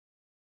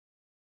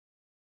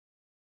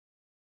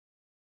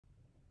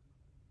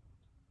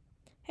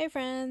Hey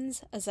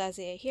friends,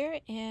 Aisazia here,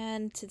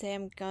 and today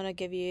I'm gonna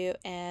give you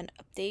an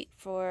update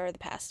for the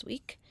past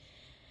week.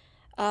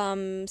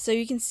 So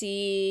you can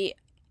see,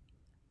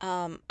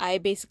 I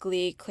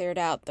basically cleared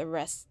out the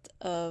rest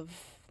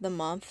of the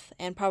month,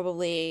 and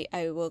probably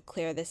I will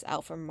clear this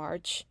out for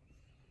March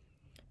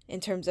in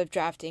terms of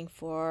drafting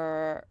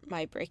for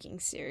my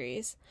breaking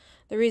series.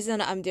 The reason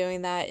I'm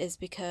doing that is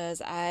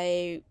because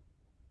I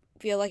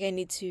feel like I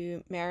need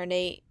to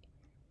marinate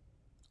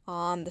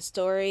on the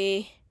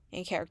story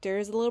and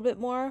characters a little bit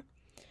more.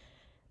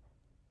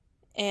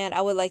 And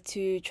I would like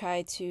to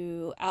try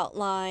to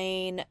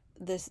outline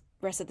the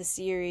rest of the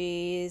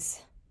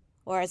series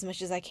or as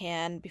much as I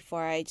can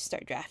before I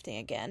start drafting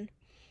again.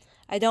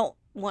 I don't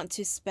want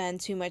to spend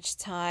too much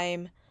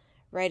time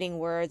writing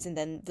words and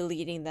then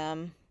deleting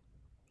them.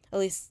 At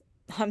least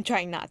I'm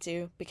trying not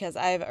to, because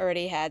I've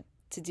already had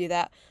to do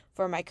that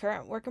for my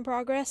current work in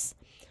progress.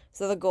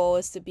 So the goal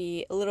is to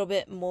be a little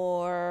bit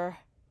more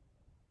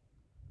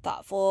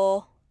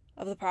thoughtful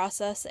of the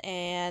process,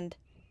 and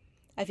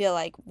I feel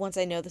like once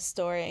I know the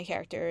story and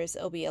characters,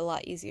 it'll be a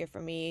lot easier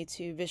for me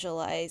to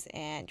visualize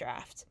and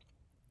draft.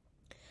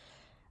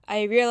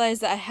 I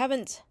realized that I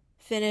haven't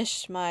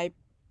finished my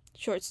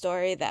short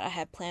story that I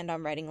had planned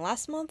on writing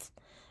last month.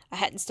 I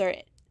hadn't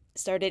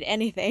started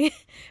anything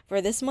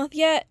for this month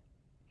yet.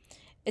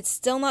 It's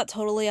still not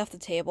totally off the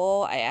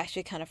table. I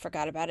actually kind of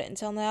forgot about it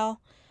until now,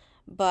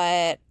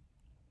 but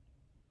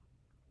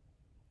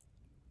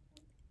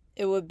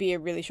it would be a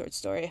really short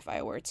story if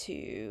I were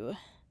to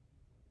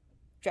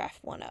draft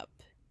one up.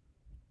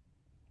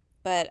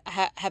 But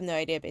I have no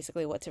idea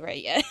basically what to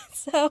write yet.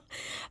 So,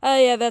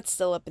 yeah, that's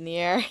still up in the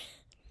air.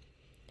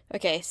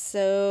 Okay,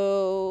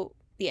 so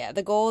yeah,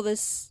 the goal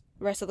this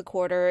rest of the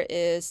quarter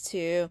is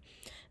to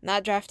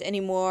not draft any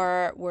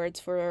more words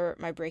for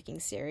my breaking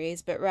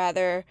series, but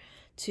rather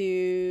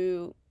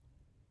to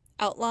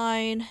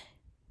outline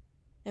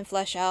and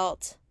flesh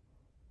out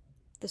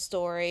the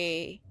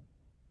story,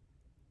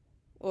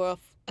 or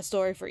a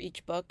story for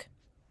each book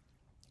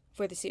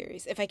for the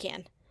series, if I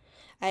can.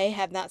 I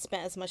have not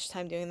spent as much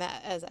time doing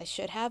that as I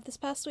should have this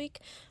past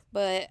week,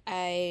 but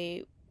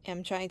I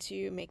am trying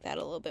to make that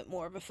a little bit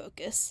more of a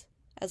focus,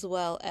 as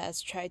well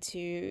as try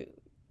to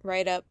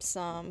write up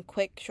some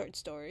quick short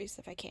stories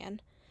if I can.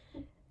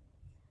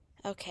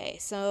 Okay,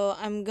 so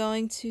I'm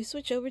going to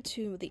switch over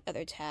to the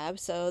other tab.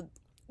 So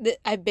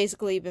I've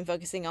basically been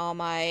focusing all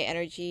my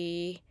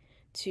energy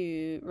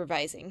to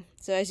revising.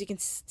 So as you can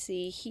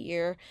see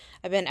here,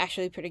 I've been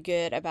actually pretty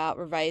good about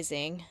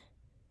revising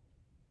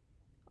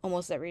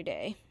almost every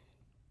day.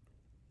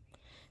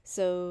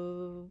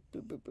 So,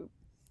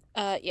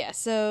 yeah,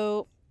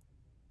 so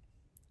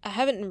I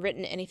haven't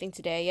written anything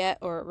today yet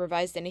or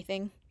revised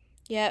anything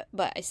yet,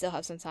 but I still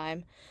have some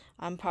time.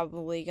 I'm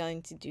probably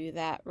going to do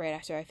that right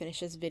after I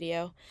finish this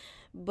video.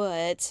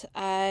 But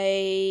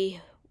I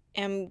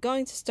am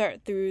going to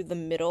start through the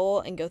middle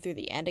and go through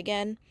the end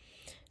again.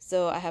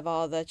 So I have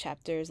all the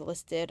chapters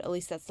listed, at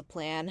least that's the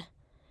plan.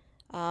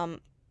 I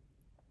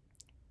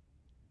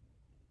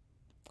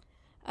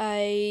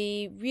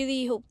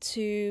really hope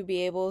to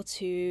be able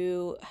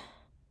to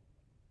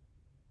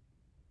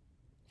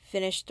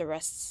finish the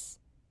rest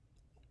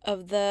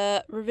of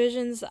the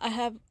revisions. I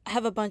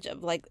have a bunch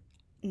of like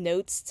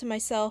notes to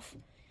myself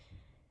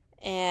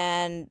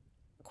and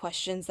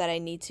questions that I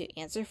need to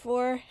answer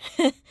for.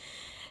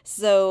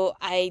 So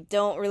I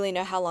don't really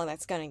know how long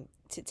that's going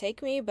to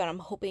take me, but I'm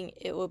hoping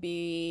it will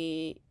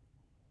be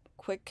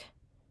quick.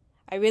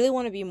 I really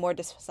want to be more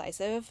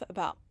decisive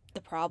about the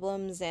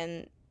problems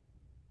and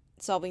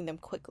solving them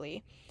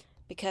quickly,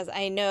 because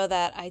I know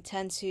that I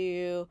tend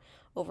to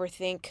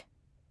overthink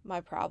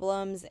my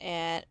problems,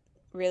 and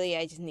really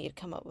I just need to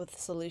come up with a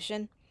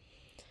solution.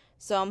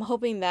 So I'm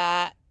hoping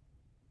that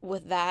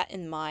with that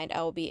in mind,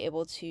 I will be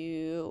able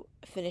to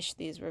finish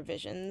these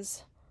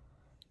revisions,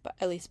 but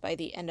at least by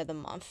the end of the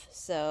month.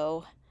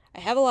 So I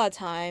have a lot of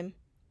time.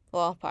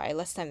 Well, probably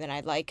less time than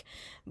I'd like,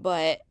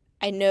 but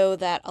I know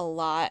that a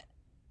lot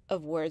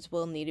of words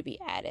will need to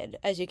be added.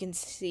 As you can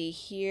see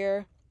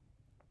here,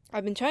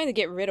 I've been trying to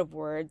get rid of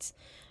words,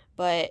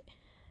 but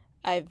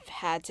I've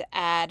had to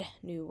add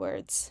new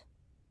words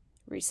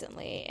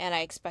recently, and I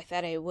expect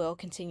that I will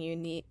continue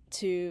need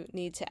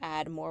to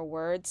add more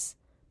words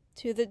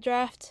to the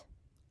draft.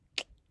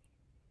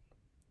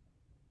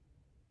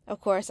 Of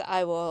course,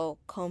 I will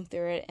comb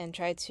through it and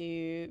try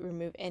to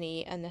remove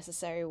any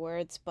unnecessary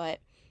words, but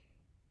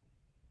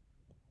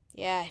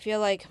yeah, I feel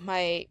like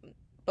my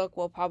book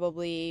will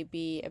probably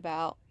be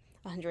about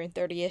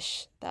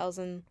 130-ish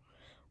thousand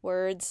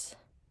words,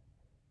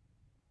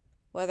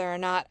 whether or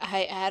not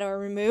I add or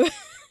remove.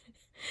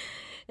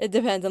 It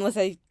depends, unless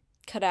I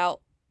cut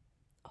out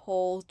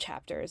whole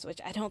chapters,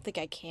 which I don't think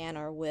I can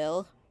or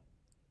will,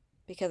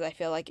 because I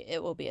feel like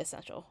it will be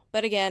essential.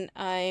 But again,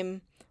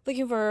 I'm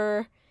looking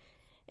for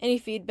any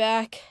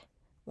feedback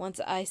once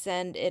I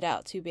send it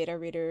out to beta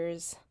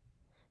readers.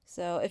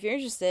 So if you're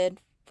interested,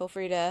 feel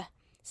free to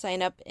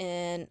sign up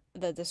in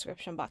the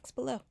description box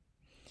below.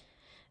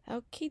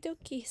 Okie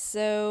dokie.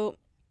 So,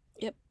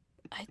 yep,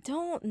 I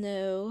don't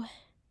know.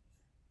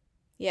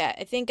 Yeah,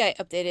 I think I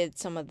updated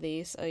some of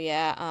these. So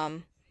yeah,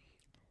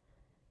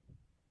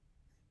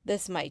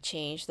 this might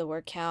change the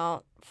word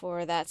count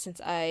for that since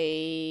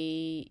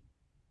I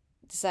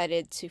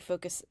decided to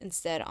focus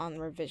instead on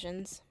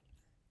revisions.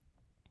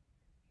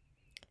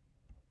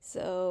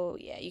 So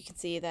yeah, you can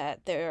see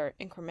that there are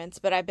increments,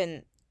 but I've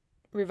been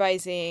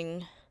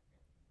revising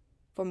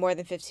for more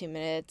than 15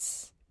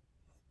 minutes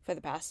for the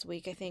past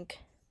week, I think.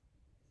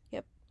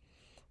 Yep.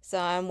 So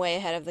I'm way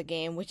ahead of the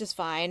game, which is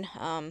fine.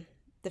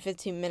 The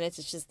 15 minutes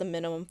is just the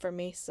minimum for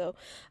me. So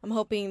I'm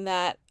hoping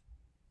that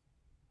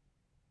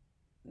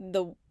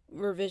the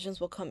revisions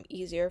will come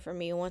easier for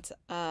me once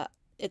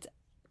it's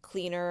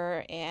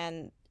cleaner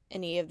and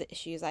any of the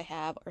issues I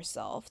have are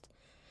solved.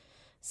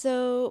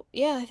 So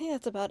yeah, I think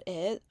that's about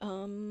it.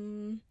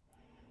 Hopefully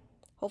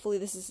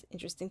this is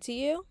interesting to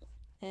you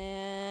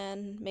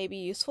and maybe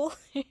useful.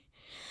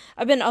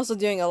 I've been also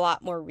doing a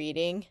lot more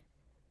reading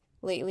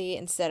lately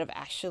instead of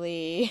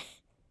actually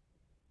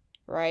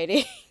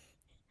writing.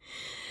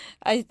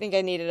 I think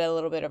I needed a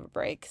little bit of a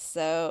break.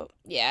 So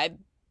yeah,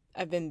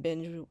 I've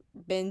been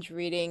binge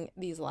reading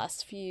these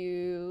last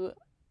few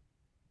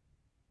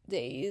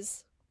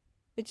days,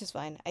 which is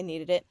fine. I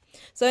needed it.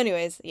 So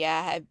anyways,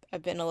 yeah,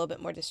 I've been a little bit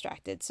more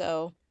distracted.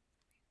 So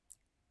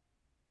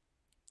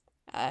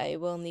I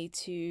will need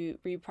to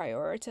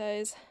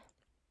reprioritize.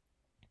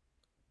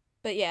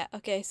 But yeah,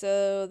 okay,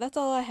 so that's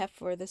all I have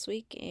for this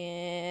week,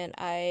 and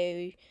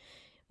I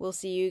will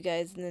see you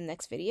guys in the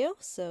next video.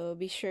 So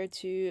be sure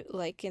to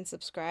like and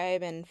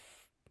subscribe and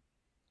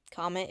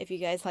comment if you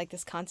guys like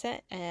this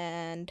content,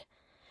 and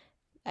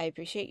I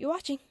appreciate you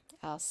watching.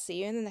 I'll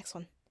see you in the next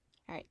one.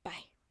 All right,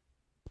 bye.